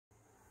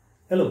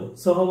Hello,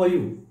 so how are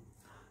you?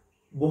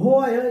 බොහෝ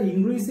අය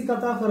ඉංග්‍රීසි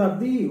කතා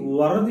කරද්දී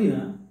වරදින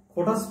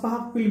කොටස්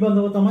පහක්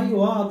පිළිබඳව තමයි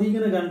ඔයා අද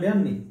ඉගෙන ගන්න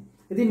යන්නේ.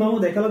 ඉතින් මම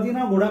දැකලා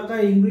තියෙනවා ගොඩක්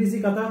අය ඉංග්‍රීසි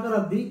කතා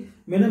කරද්දී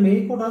මෙන්න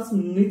මේ කොටස්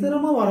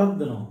නිතරම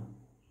වරද්දනවා.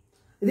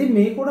 ඉතින්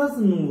මේ කොටස්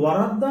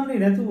වරද්දන්නේ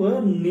නැතුව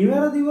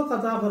නිවැරදිව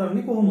කතා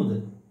කරන්නේ කොහොමද?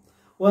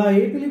 ඔයා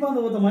ඒ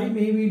පිළිබඳව තමයි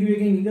මේ වීඩියෝ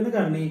එකෙන් ඉගෙන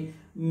ගන්නේ.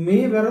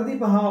 මේ වැරදි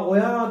පහ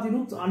ඔයා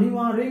අතිනුත්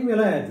අනිවාර්යෙන්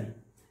වෙලා ඇති.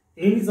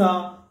 ඒ නිසා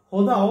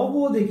හොඳ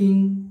අවබෝධයකින්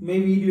මේ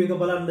වීඩියෝ එක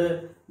බලන්න.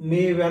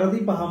 මේ වැරදි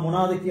පහ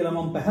මොනවාද කියලා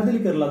මම පැහැදිලි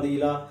කරලා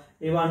දීලා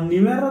ඒවා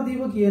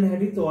නිවැරදිව කියන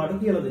හැටිත් ඔයාලට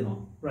කියලා දෙනවා.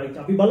 රයිට්.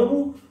 අපි බලමු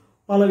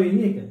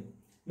පළවෙනි එක.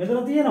 මෙතන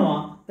තියෙනවා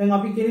දැන්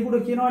අපි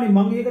කෙනෙකුට කියනවානේ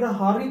මම ඒකට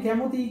හරි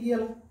කැමතියි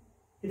කියලා.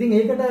 ඉතින්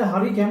ඒකට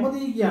හරි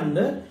කැමතියි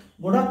කියන්නේ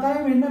ගොඩක් අය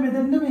මෙන්න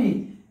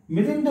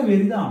මෙතෙන්ට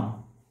වෙරි දානවා.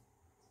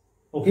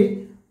 ඕකේ.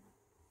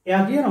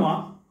 එයා කියනවා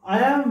I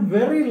am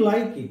very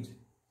like it.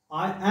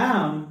 I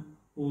am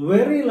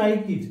very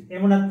like it.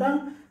 එහෙම නැත්නම්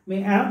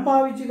මේ am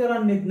පාවිච්චි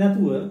කරන්නේ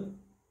නැතුව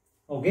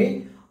okay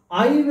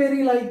I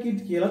very like it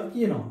කියලා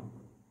කියනවා.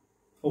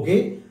 okay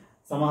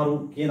සමහරු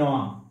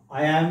කියනවා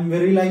I am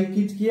very like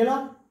it කියලා,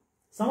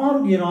 සමහරු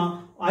කියනවා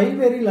I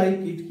very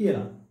like it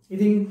කියලා.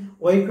 ඉතින්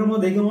ওই ක්‍රම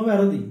දෙකම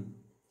වැරදි.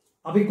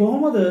 අපි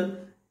කොහොමද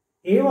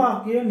ඒ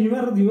වාක්‍ය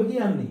නිවැරදිව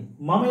කියන්නේ?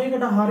 මම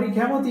ඒකට හරි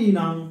කැමතියි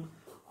නම්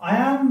I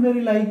am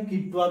very like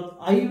it වත්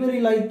I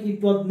very like it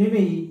වත්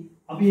නෙමෙයි.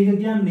 අපි ඒක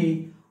කියන්නේ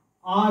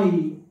I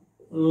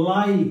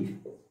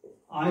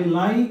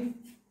like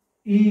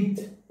it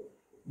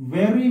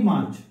very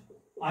much.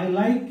 I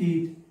like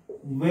it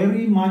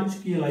very much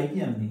කියලා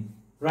කියන්නේ.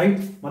 right?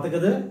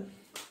 මතකද?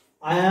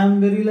 I am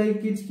very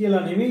like it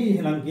කියලා නෙමෙයි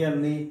එහෙනම්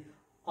කියන්නේ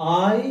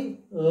I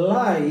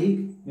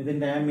like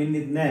මෙතෙන් am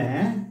ඉන්නේ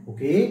නැහැ.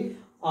 okay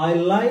I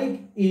like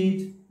it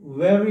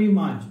very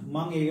much. මම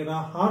ඒකට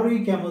හරි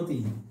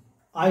කැමතියි.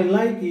 I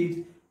like it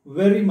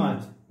very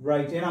much.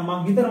 right? එහෙනම්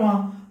මම හිතනවා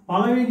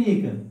පළවෙනි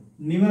එක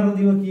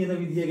නිවැරදිව කියන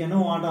විදිය ගැන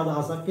ඔයාට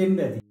අදහසක්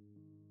එන්න ඇති.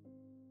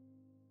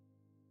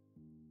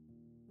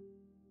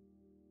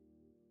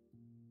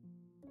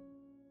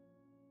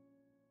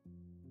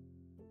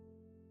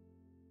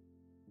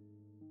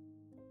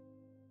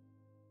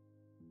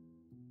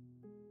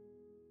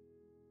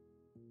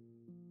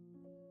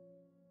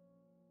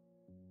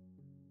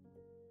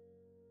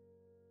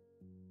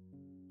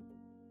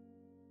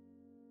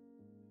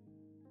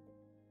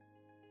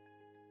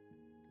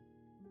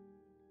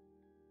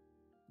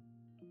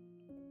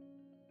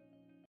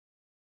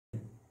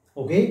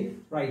 okay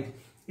right.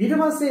 ඊට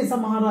පස්සේ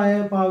සමහර අය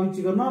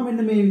පාවිච්චි කරනවා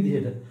මෙන්න මේ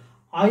විදිහට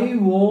I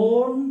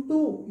want to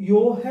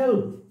your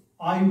help.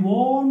 I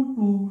want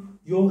to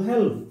your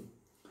help.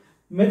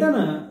 මෙතන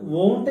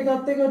want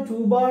එකත් එක්ක to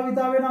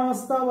භාවිතා වෙන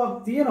අවස්ථාවක්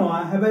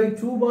තියෙනවා. හැබැයි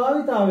to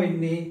භාවිතා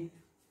වෙන්නේ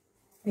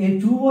ඒ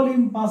to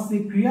වලින්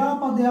පස්සේ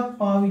ක්‍රියාපදයක්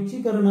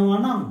පාවිච්චි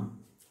කරනවා නම්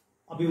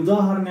අපි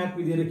උදාහරණයක්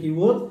විදිහට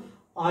කිව්වොත්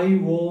I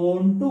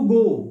want to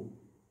go.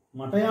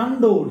 මට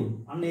යන්න ඕනේ.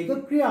 අන්න ඒක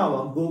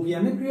ක්‍රියාවක්. go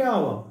කියන්නේ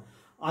ක්‍රියාවක්.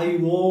 I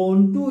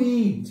want to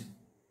eat.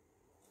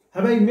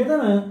 හැබැයි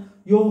මෙතන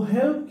your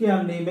help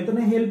කියන්නේ මෙතන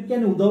help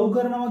කියන්නේ උදව්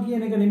කරනවා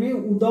කියන එක නෙමෙයි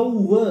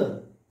උදව්ව.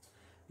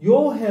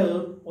 your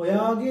help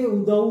ඔයාගේ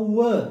උදව්ව.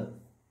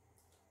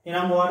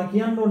 එහෙනම් ඔයාලා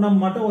කියන්න ඕන නම්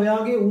මට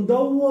ඔයාගේ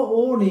උදව්ව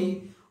ඕනේ.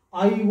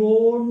 I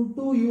want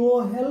to your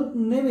help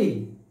නෙමෙයි.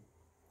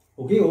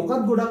 okay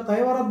ඕකත් ගොඩක්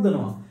අය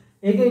වරද්දනවා.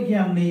 ඒකයි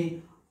කියන්නේ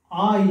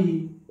I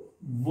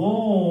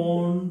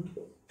want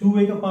to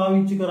එක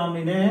පාවිච්චි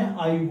කරන්නේ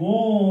නැහැ. I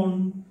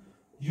want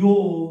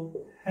your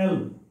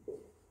help.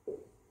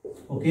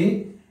 okay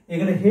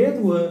ඒකට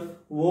හේතුව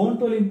want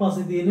වලින්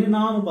පස්සේ තියෙන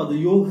නාම පද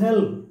your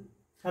help.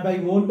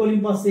 හැබැයි want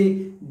වලින් පස්සේ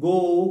go,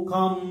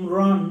 come,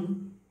 run,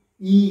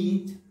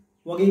 eat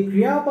වගේ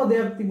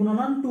ක්‍රියාපදයක් තිබුණා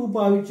නම් to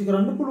පාවිච්චි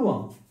කරන්න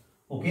පුළුවන්.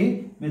 okay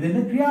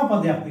මෙතන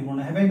ක්‍රියාපදයක්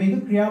තිබුණා. හැබැයි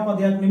මේක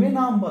ක්‍රියාපදයක් නෙමෙයි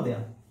නාම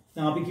පදයක්.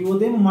 දැන් අපි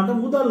කිව්වොත් එහෙම මට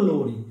මුදල්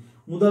ඕනි.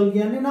 මුදල්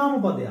කියන්නේ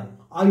නාම පදයක්.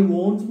 I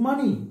want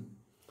money.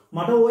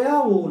 මට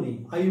ඔයා ඕනේ.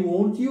 I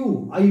want you.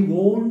 I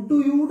want to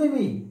you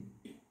නෙමෙයි.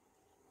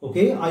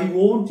 okay I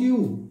want you.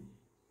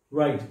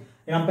 right.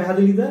 එහෙනම්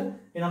පැහැදිලිද?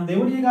 එහෙනම්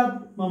දෙවෙනි එකත්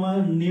මම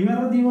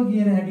නිවැරදිව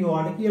කියන හැටි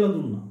ඔයාලට කියලා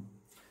දුන්නා.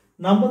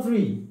 number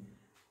 3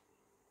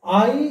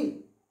 I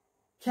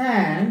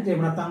can't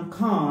එහෙම නැත්නම්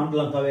can't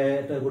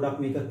ලංකාවේට ගොඩක්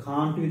මේක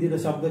can't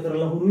විදිහට શબ્ද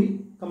කරලා හුරුයි.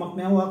 කමක්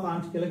නැහැ ඔයා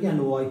can't කියලා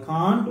කියන්නේ. I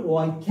can't or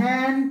I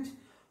can't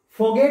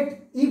forget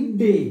it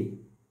day.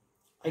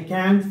 I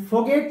can't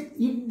forget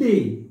it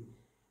day.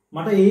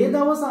 මට ඒ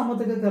දවස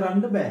අමතක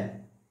කරන්න බෑ.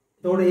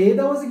 එතකොට ඒ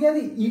දවස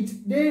කියන්නේ it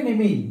day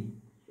නෙමෙයි.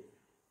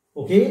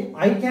 okay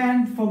I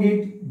can't forget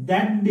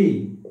that day.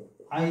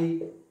 I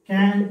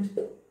can't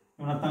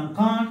නැත්නම්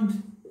can't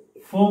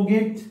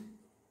forget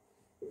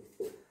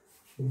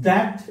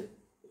that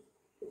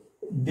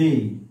day.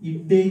 it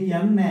day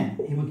කියන්නේ නැහැ.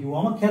 එහෙම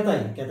කිව්වම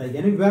කැතයි. කැතයි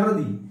කියන්නේ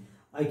වැරදි.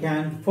 I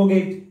can't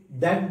forget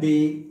that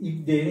day. it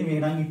day නෙමෙයි.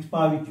 එහෙනම් it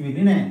පාවිච්චි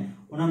වෙන්නේ නැහැ.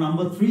 ඔන්න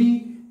number 3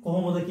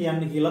 කොහොමද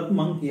කියන්නේ කියලාත්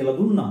මම කියලා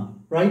දුන්නා.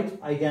 right?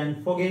 I can't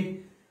forget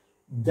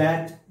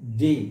that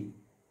day.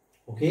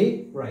 okay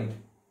right.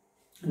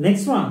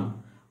 next one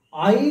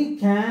I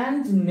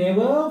can't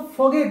never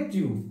forget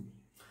you.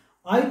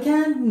 I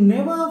can't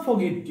never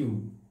forget you.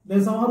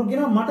 දැන් සමහරු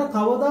කියනවා මට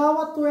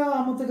කවදාවත් ඔයා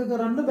අමතක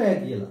කරන්න බෑ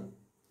කියලා.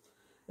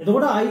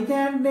 එතකොට I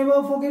can't never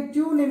forget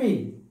you නෙමෙයි.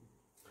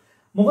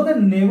 මොකද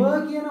never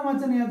කියන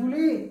වචනය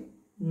ඇතුලේ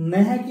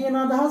නැහැ කියන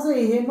අදහස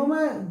එහෙමම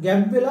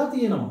ගැප් වෙලා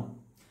තියෙනවා.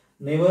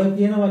 never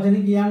කියන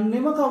වචනේ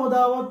කියන්නේම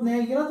කවදාවත්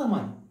නැහැ කියලා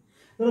තමයි.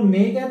 ඒතකොට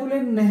මේක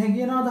ඇතුලේ නැහැ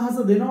කියන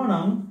අදහස දෙනවා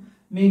නම්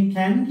මේ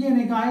can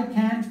කියන එක I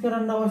can't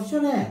කරන්න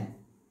අවශ්‍ය නැහැ.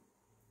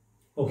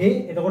 okay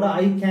එතකොට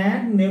I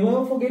can't never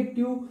forget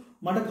you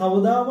මට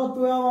කවදාවත්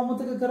ඔයාව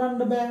අමතක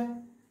කරන්න බෑ.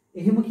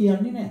 එහෙම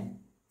කියන්නේ නැහැ.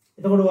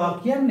 එතකොට ඔයා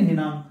කියන්නේ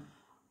එහෙනම්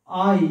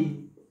I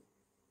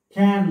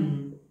can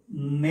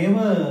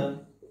never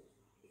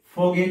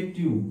forget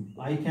you.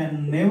 I can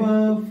never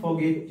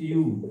forget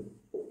you.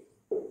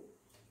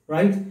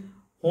 Right?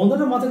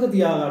 හොඳට මතක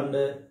තියාගන්න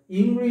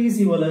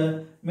ඉංග්‍රීසි වල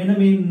මෙන්න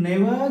මේ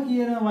never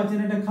කියන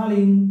වචනයට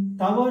කලින්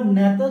තව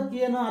නැත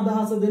කියන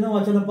අදහස දෙන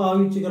වචන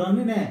පාවිච්චි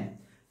කරන්නේ නැහැ.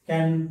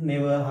 can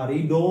never hari,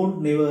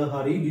 don't never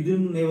hari,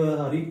 didn't never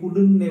hari,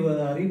 couldn't never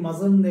hari,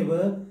 mustn't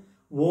never,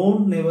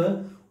 won't never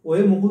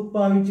ඔය මොකුත්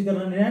පාවිච්චි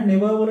කරන්නේ නැහැ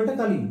never වලට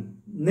කලින්.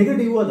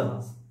 නෙගටිව්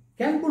අදහස්.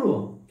 can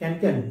පුළුවන්.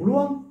 can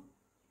පුළුවන්.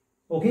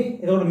 okay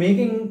එතකොට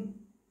මේකෙන්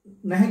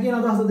නැහැ කියන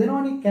අදහස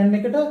දෙනවනේ can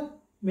එකට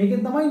මේකෙන්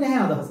තමයි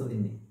නැහැ අදහස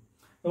දෙන්නේ.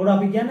 එතකොට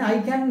අපි කියන්නේ I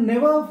can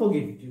never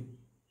forget you.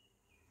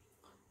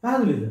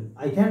 පැහැදිලිද?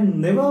 I can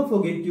never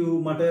forget you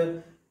මට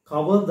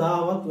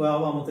කවදාවත්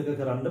ඔයාව අමතක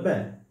කරන්න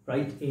බෑ.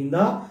 right?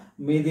 ඉඳා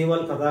මේ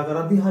දේවල් කතා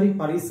කරද්දී හරි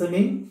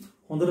පරිස්සමෙන්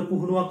හොඳට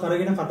පුහුණුවක්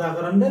අරගෙන කතා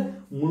කරන්න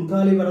මුල්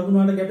කාලේ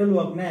වරදුනාට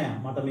ගැටලුවක් නෑ.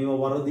 මට මේව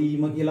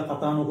වරදීම කියලා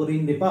කතා නොකර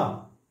ඉන්න එපා.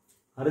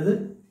 හරිද?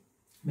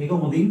 මේක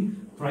හොඳින්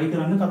try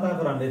කරන්න කතා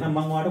කරන්න. එහෙනම්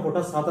මම ඔයාලට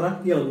කොටස්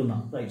 4ක් කියලා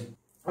දුන්නා. right?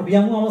 අපි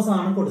යමු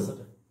අවසාන කොටසට.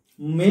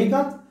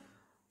 මේකත්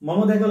මම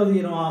දැකලා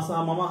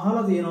තියෙනවා මම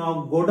අහලා තියෙනවා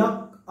ගොඩක්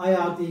අය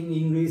අතින්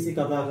ඉංග්‍රීසි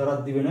කතා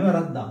කරද්දී වෙන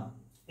වැරද්දක්.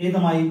 ඒ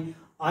තමයි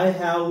I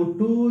have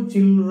two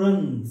children.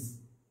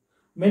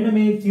 මෙන්න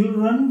මේ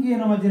children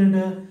කියන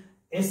වචනෙට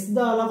s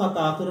දාලා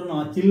කතා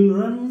කරනවා.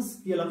 childrens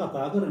කියලා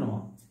කතා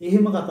කරනවා.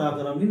 එහෙම කතා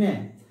කරන්නේ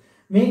නැහැ.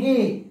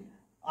 මේකේ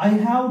I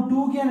have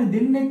two කියන්නේ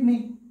දෙන්නෙක්නේ.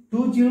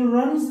 two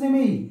childrens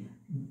නෙමෙයි.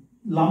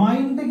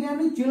 ළමයින්ට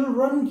කියන්නේ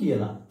children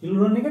කියලා.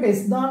 children එකට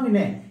s දාන්නේ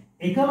නැහැ.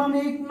 එක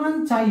ළමයෙක් නම්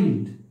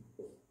child.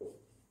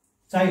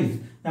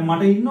 දැන්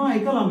මට ඉන්නවා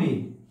එක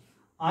ළමයෙක්.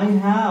 I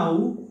have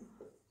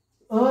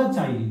a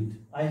child.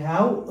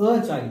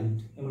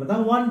 එහෙම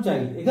නැත්නම් one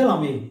child. එක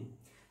ළමයෙක්.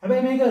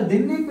 හැබැයි මේක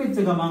දෙන්නෙක් වෙච්ච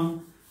ගමන්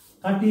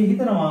කට්ටිය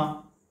හිතනවා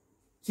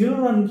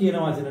children කියන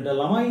වචනට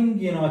ළමයින්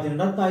කියන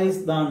වචනටත් s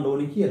දාන්න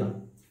ඕනේ කියලා.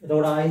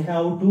 එතකොට I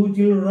have two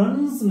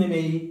childrens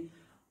නෙමෙයි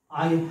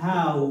I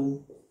have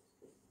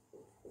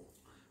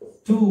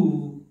two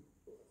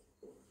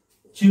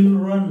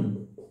children.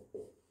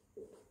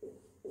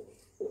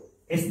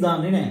 s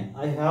දාන්නේ නැහැ.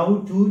 I have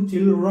two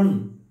children.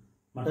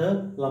 මට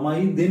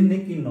ළමයි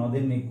දෙන්නෙක් ඉන්නවා.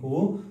 දෙන්නෙක්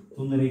හෝ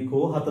තුන් දෙනෙක්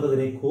හෝ හතර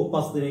දෙනෙක් හෝ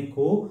පස් දෙනෙක්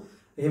හෝ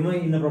එහෙම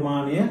ඉන්න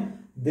ප්‍රමාණය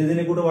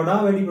දෙදෙනෙකුට වඩා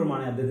වැඩි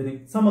ප්‍රමාණයක් දෙදෙනෙක්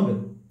සමග.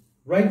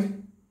 right?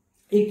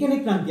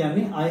 එක්කෙනෙක් නම්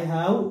කියන්නේ I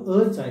have a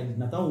child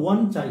නැත්නම්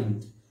one child.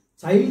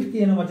 child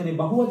කියන වචනේ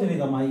බහුවචනේ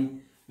තමයි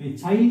මේ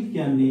child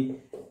කියන්නේ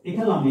එක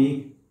ළමෙක්.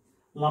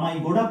 ළමයි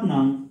ගොඩක්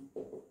නම්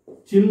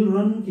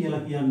children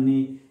කියලා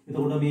කියන්නේ.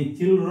 එතකොට මේ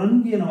children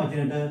කියන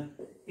වචනට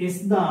s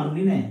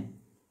දාන්නේ නැහැ.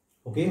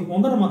 okay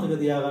හොඳට මතක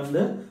තියාගන්න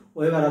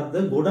ඔය වැරද්ද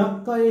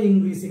ගොඩක් අය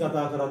ඉංග්‍රීසි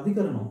කතා කරද්දී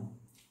කරනවා.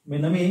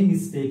 මෙන්න මේ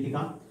මිස්ටේක් එකක්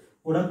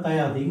ගොඩක් අය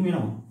අතින්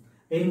වෙනවා.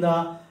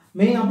 එහෙනම්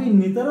මේ අපි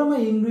නිතරම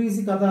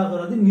ඉංග්‍රීසි කතා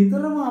කරද්දී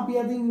නිතරම අපි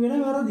අතින් වෙන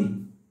වැරදි.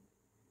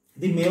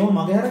 ඉතින් මේව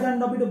මගේ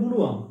අරගන්න අපිට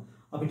පුළුවන්.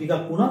 අපි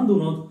ටිකක් උනන්දු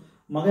වුණොත්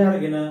මගේ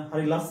අරගෙන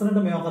හරි ලස්සනට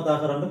මේව කතා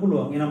කරන්න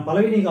පුළුවන්. එහෙනම්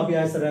පළවෙනි එක අපි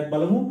ආයෙත්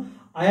බලමු.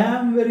 I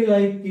am very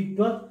like it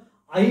වත්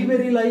I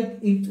very like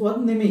it වත්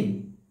නෙමෙයි.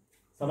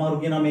 සමහරු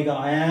කියනවා මේක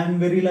I am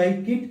very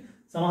like it.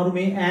 සමහරු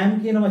මේ am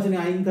කියන වචනේ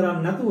අයින්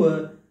කරන්නේ නැතුව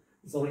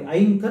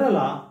අයින්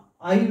කරලා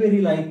I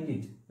very like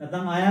it.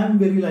 නැත්නම් I am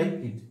very like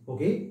it.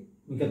 okay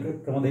මේක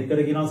ක්‍රම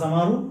දෙකකට කියනවා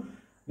සමහරු.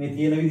 මේ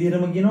තියෙන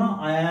විදිහටම කියනවා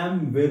I am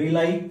very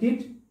like it.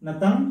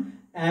 නැත්නම්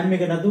am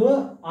එක නැතුව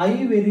I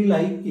very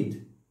like it.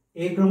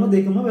 ඒ ක්‍රම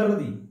දෙකම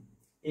වැරදි.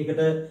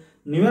 ඒකට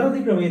නිවැරදි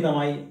ක්‍රමය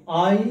තමයි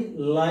I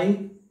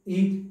like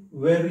it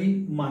very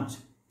much.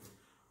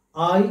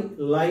 I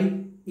like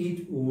it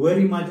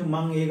very much.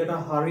 මම ඒකට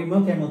හරිම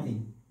කැමතියි.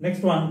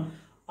 next one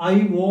I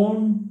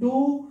want to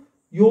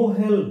your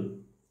help.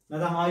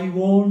 නැත්නම් I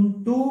want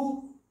to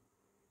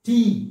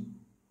tea.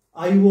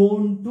 I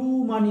want to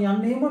money.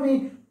 අන්න එහෙම මේ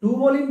to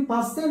වලින්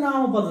පස්සේ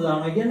නාමපද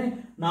දානවා. ඒ කියන්නේ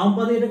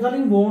නාමපදයට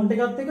කලින් want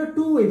එකත් එක්ක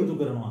to එකතු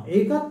කරනවා.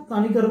 ඒකත්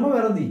තනිකරම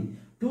වැරදි.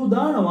 to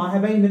දානවා.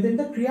 හැබැයි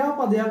මෙතෙන්ට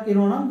ක්‍රියාපදයක්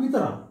එනවා නම්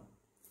විතරක්.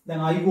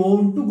 දැන් I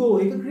want to go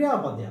ඒක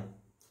ක්‍රියාපදයක්.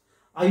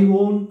 I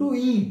want to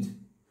eat.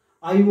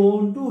 I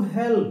want to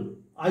help.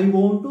 I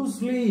want to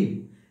sleep.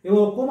 ඒ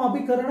ඔක්කොම අපි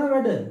කරන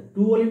වැඩ.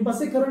 to වලින්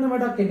පස්සේ කරන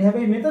වැඩක් එන්නේ.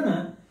 හැබැයි මෙතන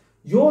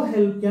your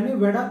help කියන්නේ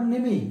වැඩක්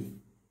නෙමෙයි.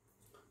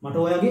 මට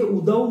ඔයාගේ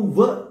උදව්ව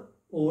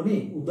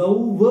ඕනේ.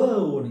 උදව්ව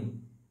ඕනේ.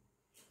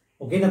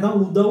 okay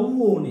නැත්නම්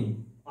උදව් ඕනේ.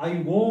 I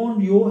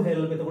want your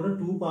help එතකොට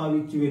to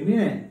පාවිච්චි වෙන්නේ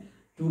නැහැ.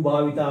 to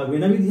භාවිතා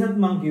වෙන විදිහත්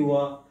මං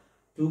කිව්වා.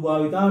 to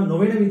භාවිතා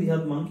නොවන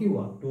විදිහත් මං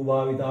කිව්වා. to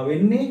භාවිතා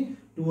වෙන්නේ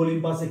to වලින්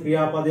පස්සේ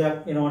ක්‍රියාපදයක්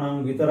එනවා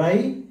නම් විතරයි.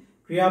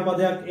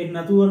 ක්‍රියාපදයක් එන්නේ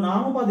නැතුව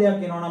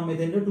නාමපදයක් එනවා නම්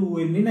මෙතෙන්ට to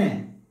වෙන්නේ නැහැ.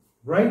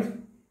 right?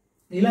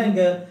 ඊළඟ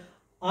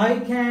I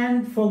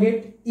can't forget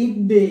it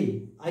day.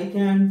 I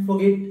can't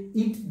forget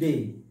it day.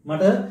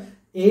 මට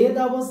ඒ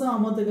දවස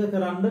අමතක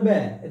කරන්න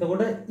බෑ.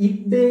 එතකොට it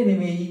day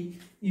නෙමෙයි.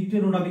 it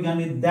වෙනුවට අපි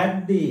ගන්නේ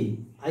that day.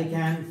 I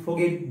can't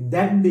forget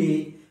that day.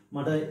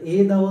 මට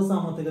ඒ දවස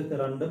අමතක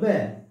කරන්න බෑ.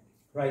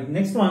 right,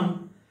 next one.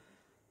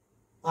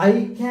 I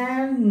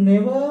can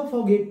never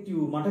forget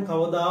you. මට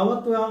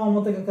කවදාවත් ඔයාව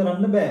අමතක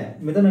කරන්න බෑ.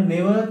 මෙතන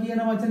never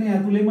කියන වචනේ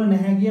ඇතුළේම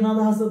නැහැ කියන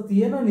අදහස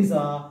තියෙන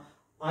නිසා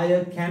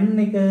I can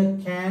එක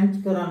can't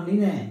කරන්නේ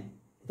නැහැ.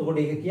 එතකොට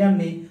ඒක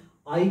කියන්නේ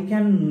I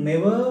can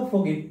never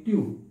forget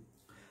you.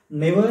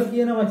 never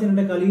කියන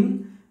වචනට කලින්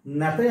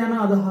නැත යන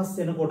අදහස්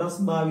වෙන කොටස්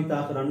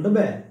භාවිතා කරන්න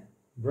බෑ.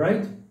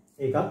 right?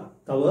 ඒකත්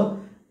තව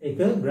එක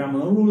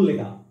grammar rule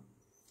එකක්.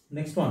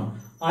 next one.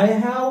 I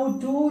have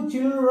 2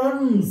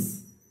 childrens.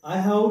 I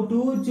have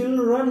 2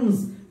 childrens.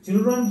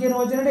 children කියන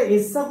වචනට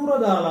s අකුර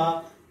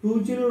දාලා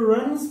 2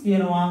 childrens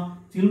කියනවා.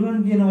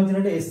 children කියන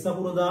වචනට s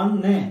අකුර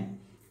දාන්නේ නැහැ.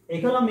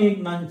 එක ළමයෙක්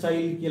නම්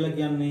child කියලා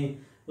කියන්නේ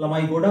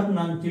ළමයි ගොඩක්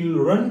නම්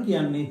children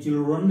කියන්නේ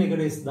children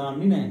එකට s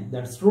දාන්නේ නැහැ.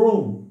 that's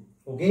wrong.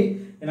 okay?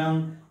 එහෙනම්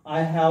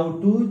I have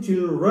 2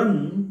 children.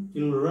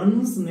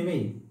 childrens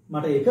නෙමෙයි.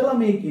 මට එක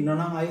ළමයෙක් ඉන්නවා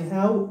නම් I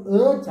have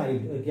a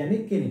child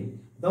කියන්නේ කෙනෙක්.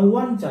 the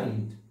one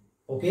child.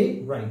 okay?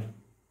 right.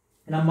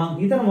 එහෙනම් මම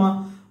හිතනවා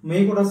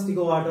මේ කොටස් ටික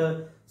ඔයාට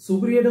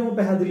සුපිරියටම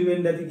පැහැදිලි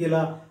වෙන්න ඇති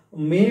කියලා.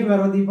 මේ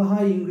වැරදි පහ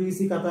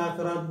ඉංග්‍රීසි කතා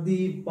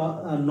කරද්දී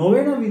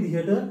නොවන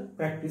විදිහට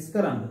ප්‍රැක්ටිස්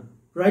කරන්න.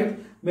 right?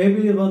 මේ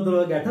පිළිබඳව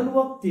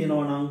ගැටලුවක්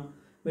තියෙනවා නම්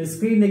මේ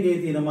ස්ක්‍රීන් එකේ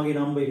තියෙන මගේ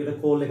නම්බර්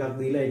එකට කෝල් එකක්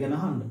දීලා ඒක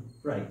අහන්න.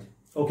 right?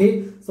 okay?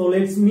 so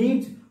let's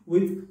meet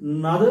with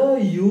another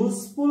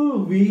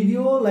useful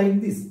video like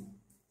this.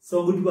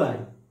 so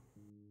goodbye.